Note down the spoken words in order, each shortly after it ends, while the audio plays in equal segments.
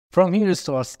From here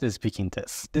starts the speaking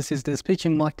test. This is the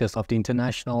speaking mock test of the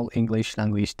International English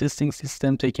Language Testing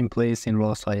System taking place in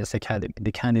Ross IELTS Academy.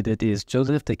 The candidate is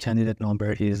Joseph. The candidate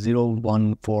number is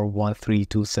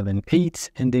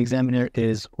 014132778 and the examiner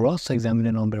is Ross,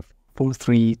 examiner number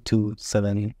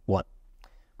 43271.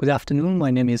 Good afternoon, my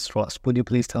name is Ross. Would you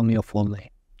please tell me your full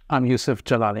name? I'm Yusuf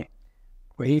Jalali.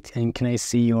 Great, and can I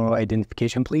see your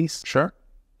identification, please? Sure.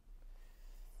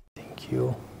 Thank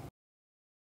you.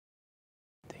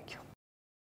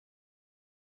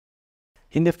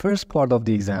 In the first part of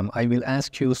the exam, I will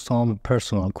ask you some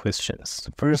personal questions.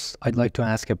 First, I'd like to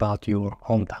ask about your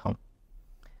hometown.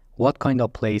 What kind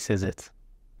of place is it?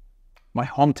 My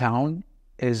hometown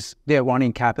is the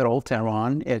Iranian capital,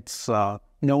 Tehran. It's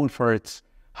known for its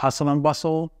hustle and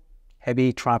bustle,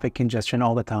 heavy traffic congestion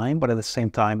all the time, but at the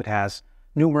same time, it has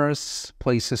numerous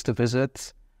places to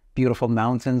visit, beautiful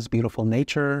mountains, beautiful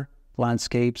nature,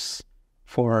 landscapes,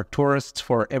 for tourists,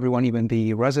 for everyone, even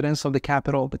the residents of the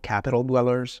capital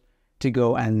dwellers, to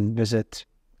go and visit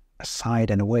aside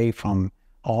and away from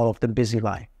all of the busy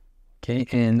life. Okay,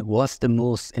 and what's the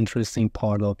most interesting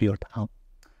part of your town?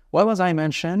 Well, as I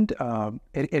mentioned,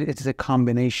 it's a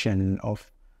combination of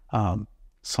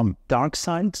some dark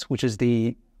sides, which is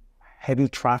the heavy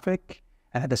traffic,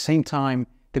 and at the same time,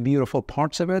 the beautiful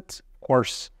parts of it. Of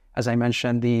course, as I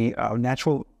mentioned, the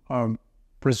natural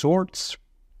resorts,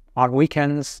 on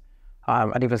weekends,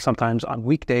 and even sometimes on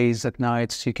weekdays at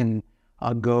nights, you can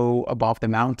go above the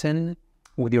mountain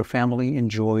with your family,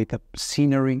 enjoy the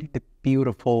scenery, the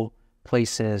beautiful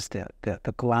places, the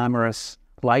glamorous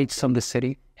lights of the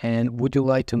city. And would you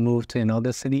like to move to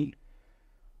another city?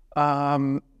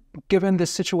 Given the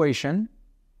situation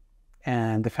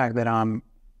and the fact that I'm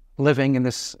living in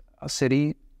this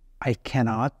city, I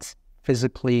cannot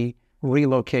physically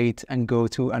relocate and go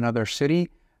to another city.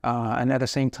 And at the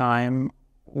same time,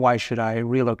 why should I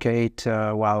relocate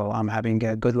while I'm having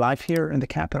a good life here in the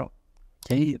capital?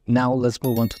 Okay, now let's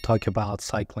move on to talk about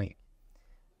cycling.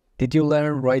 Did you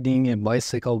learn riding a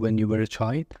bicycle when you were a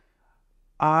child?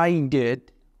 I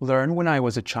did learn when I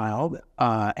was a child,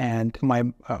 and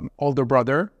my older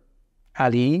brother,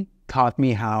 Ali, taught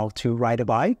me how to ride a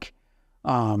bike.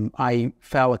 I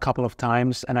fell a couple of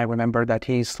times, and I remember that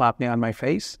he slapped me on my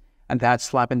face, and that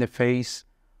slap in the face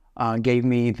gave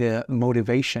me the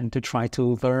motivation to try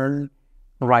to learn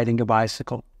riding a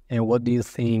bicycle. And what do you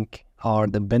think are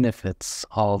the benefits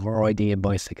of riding a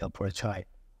bicycle for a child?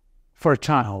 For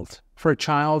a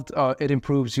child, it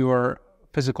improves your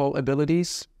physical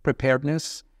abilities,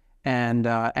 preparedness, and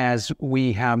as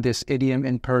we have this idiom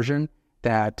in Persian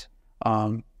that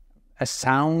a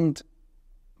sound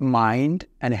mind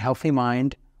and a healthy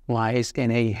mind lies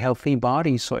in a healthy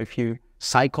body. So if you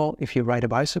cycle, if you ride a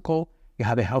bicycle, you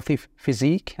have a healthy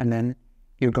physique, and then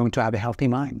you're going to have a healthy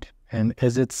mind. And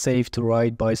is it safe to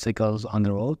ride bicycles on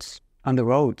the roads? On the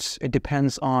roads, it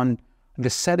depends on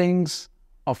the settings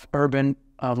of urban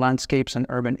landscapes and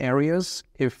urban areas.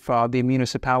 If the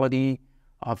municipality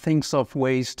thinks of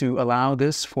ways to allow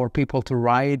this for people to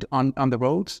ride on the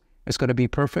roads, it's going to be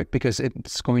perfect because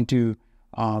it's going to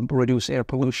reduce air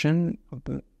pollution,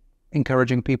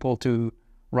 encouraging people to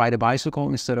ride a bicycle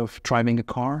instead of driving a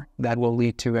car. That will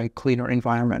lead to a cleaner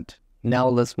environment. Now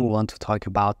let's move on to talk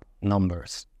about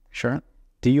numbers. Sure.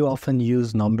 Do you often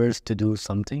use numbers to do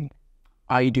something?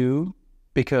 I do,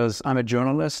 because I'm a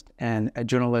journalist, and a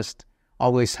journalist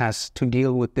always has to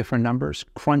deal with different numbers.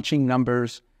 Crunching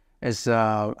numbers is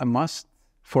a must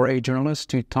for a journalist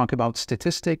to talk about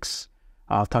statistics,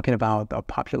 talking about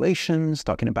populations,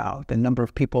 talking about the number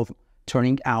of people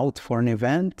turning out for an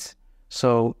event.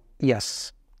 So,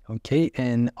 yes. Okay,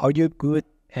 and are you good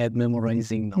at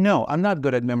memorizing numbers? No, I'm not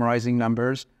good at memorizing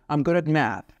numbers. I'm good at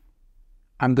math.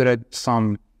 I'm good at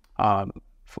some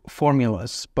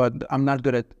formulas, but I'm not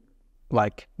good at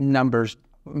numbers,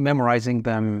 memorizing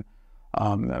them,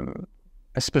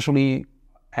 especially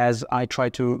as I try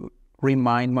to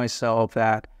remind myself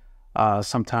that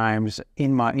sometimes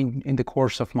in the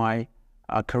course of my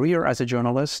career as a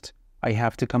journalist, I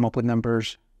have to come up with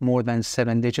numbers more than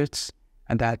 7 digits,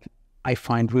 and that I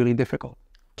find really difficult.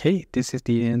 Okay, this is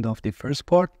the end of the first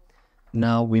part.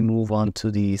 Now we move on to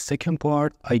the second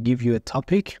part. I give you a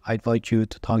topic. I invite you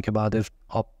to talk about it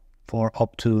for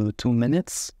up to 2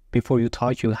 minutes. Before you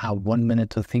talk, you'll have 1 minute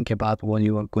to think about what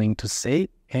you are going to say,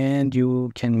 and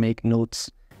you can make notes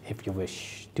if you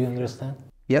wish. Do you understand?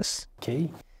 Yes.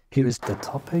 Okay, here is the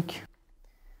topic.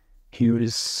 Here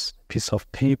is a piece of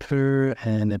paper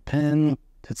and a pen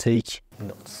to take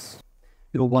notes.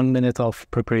 Your 1 minute of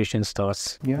preparation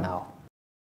starts now.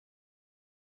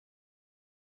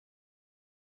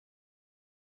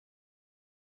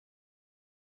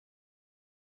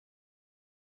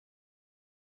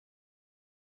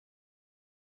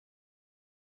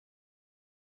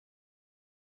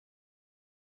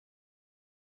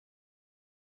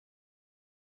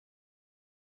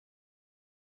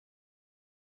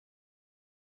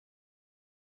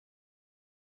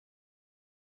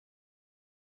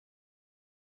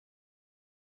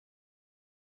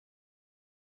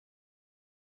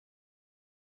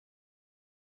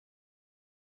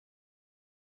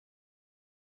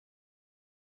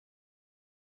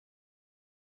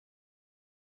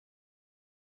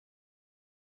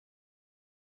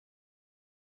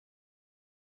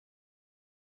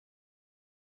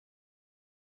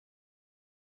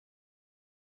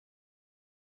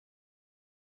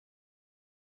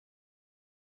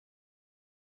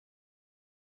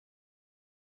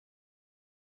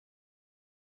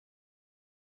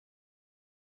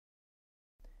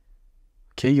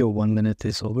 Okay, your 1 minute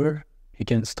is over. You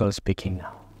can start speaking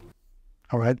now.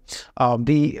 All right.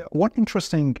 The one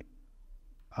interesting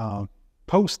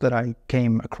post that I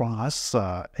came across,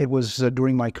 it was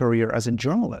during my career as a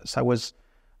journalist. I was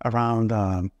around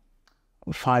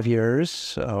 5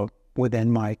 years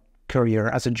within my career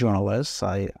as a journalist.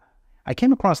 I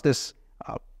came across this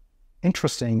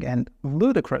interesting and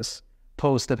ludicrous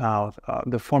post about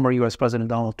the former U.S. President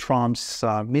Donald Trump's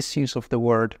misuse of the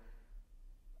word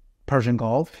Persian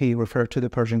Gulf. He referred to the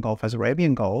Persian Gulf as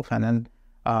Arabian Gulf, and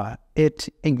then it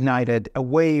ignited a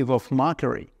wave of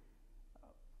mockery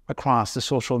across the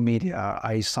social media.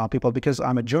 I saw people, because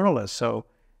I'm a journalist, so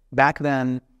back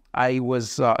then I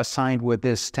was assigned with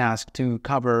this task to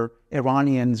cover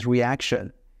Iranians'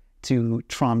 reaction to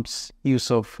Trump's use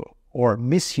of or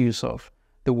misuse of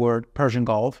the word Persian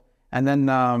Gulf. And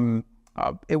then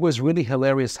it was really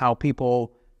hilarious how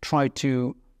people tried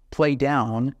to play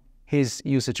down his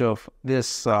usage of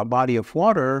this body of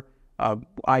water.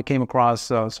 I came across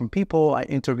some people. I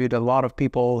interviewed a lot of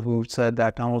people who said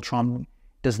that Donald Trump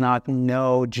does not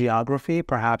know geography.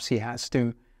 Perhaps he has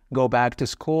to go back to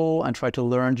school and try to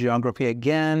learn geography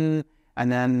again. And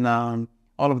then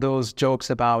all of those jokes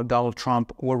about Donald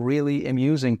Trump were really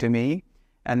amusing to me.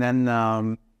 And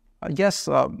then, yes,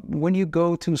 when you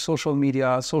go to social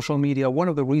media, one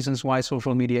of the reasons why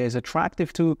social media is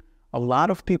attractive to a lot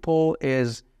of people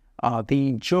is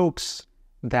the jokes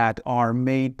that are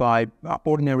made by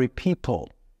ordinary people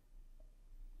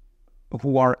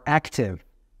who are active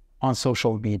on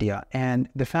social media. And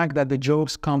the fact that the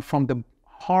jokes come from the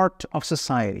heart of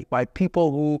society, by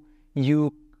people who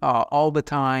you all the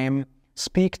time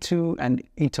speak to and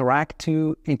interact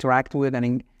with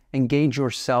and engage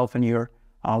yourself in your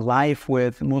life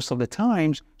with most of the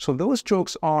times. So those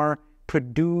jokes are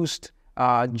produced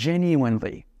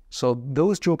genuinely. So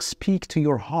those jokes speak to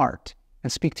your heart and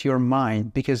speak to your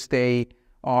mind because they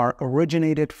are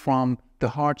originated from the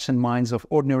hearts and minds of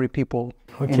ordinary people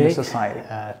in the society.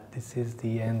 This is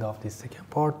the end of the second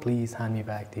part. Please hand me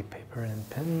back the paper and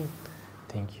pen.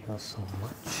 Thank you so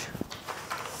much.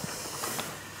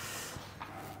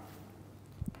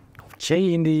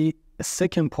 Okay, in the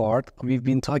second part, we've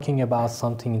been talking about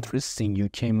something interesting you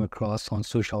came across on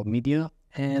social media,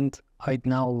 and I'd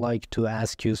now like to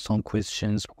ask you some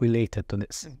questions related to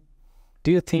this.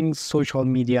 Do you think social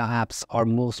media apps are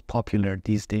most popular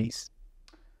these days?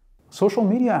 Social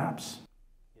media apps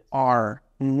are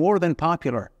more than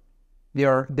popular. They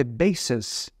are the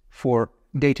basis for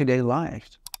day-to-day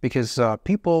life because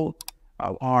people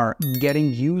are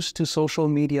getting used to social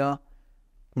media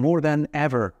more than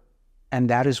ever. And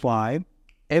that is why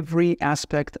every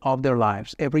aspect of their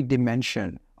lives, every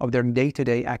dimension of their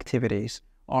day-to-day activities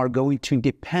are going to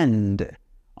depend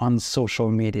on social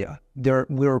media.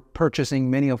 We're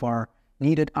purchasing many of our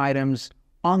needed items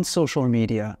on social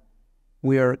media.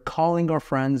 We're calling our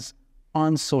friends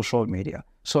on social media.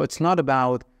 So it's not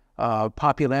about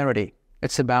popularity.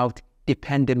 It's about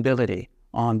dependability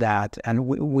on that. And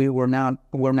we're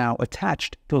now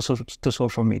attached to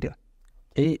social media.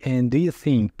 And do you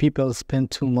think people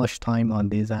spend too much time on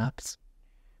these apps?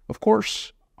 Of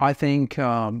course, I think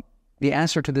the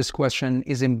answer to this question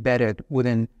is embedded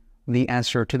within the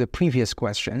answer to the previous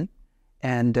question.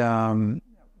 And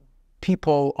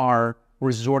people are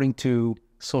resorting to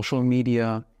social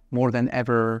media more than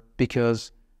ever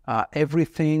because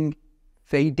everything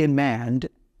they demand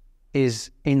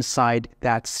is inside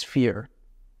that sphere,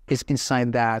 is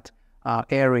inside that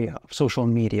area of social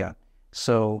media.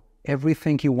 So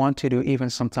everything you want to do,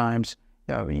 even sometimes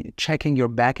checking your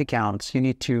bank accounts, you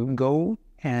need to go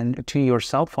and to your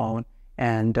cell phone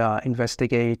and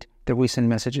investigate the recent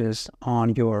messages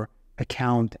on your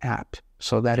account app.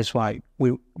 So that is why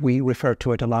we refer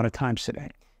to it a lot of times today.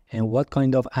 And what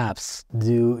kind of apps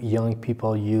do young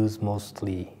people use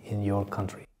mostly in your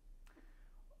country?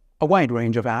 A wide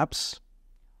range of apps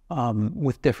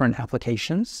with different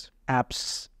applications.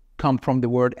 Apps come from the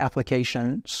word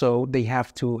application, so they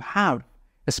have to have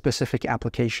a specific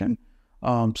application.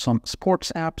 Some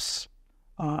sports apps,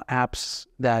 apps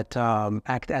that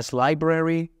act as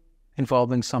library,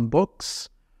 involving some books,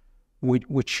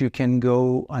 which you can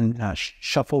go and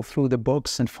shuffle through the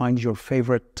books and find your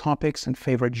favorite topics and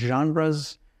favorite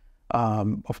genres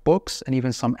of books, and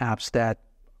even some apps that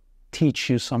teach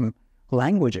you some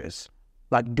languages,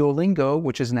 like Duolingo,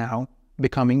 which is now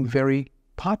becoming very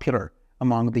popular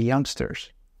among the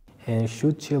youngsters. And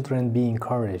should children be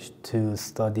encouraged to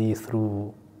study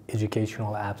through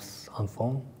educational apps on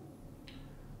phone?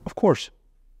 Of course.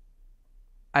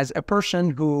 As a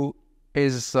person who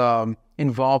is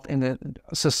involved in the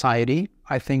society,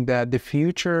 I think that the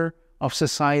future of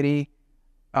society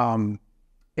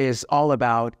is all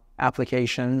about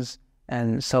applications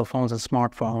and cell phones and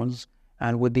smartphones.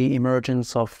 And with the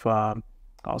emergence of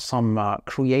some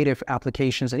creative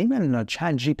applications and even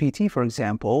ChatGPT, for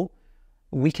example,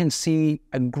 we can see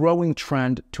a growing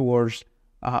trend towards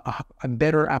a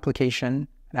better applications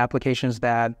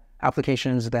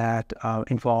that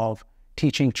involve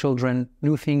teaching children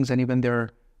new things and even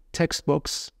their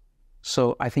textbooks.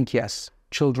 So I think, yes,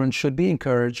 children should be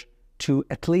encouraged to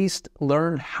at least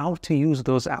learn how to use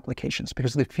those applications,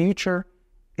 because the future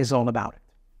is all about it.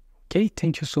 Okay,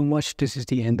 thank you so much. This is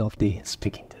the end of the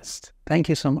speaking test. Thank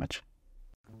you so much.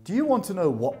 Do you want to know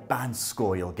what band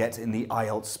score you'll get in the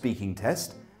IELTS speaking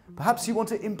test? Perhaps you want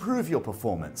to improve your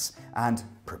performance and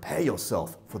prepare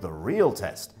yourself for the real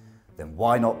test? Then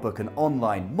why not book an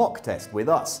online mock test with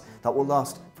us that will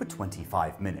last for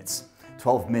 25 minutes,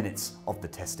 12 minutes of the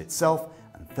test itself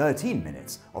and 13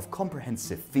 minutes of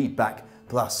comprehensive feedback,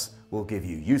 plus we'll give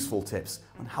you useful tips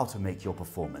on how to make your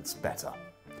performance better.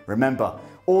 Remember,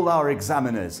 all our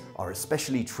examiners are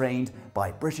especially trained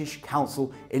by British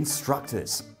Council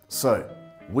instructors, so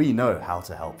we know how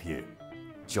to help you.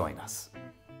 Join us.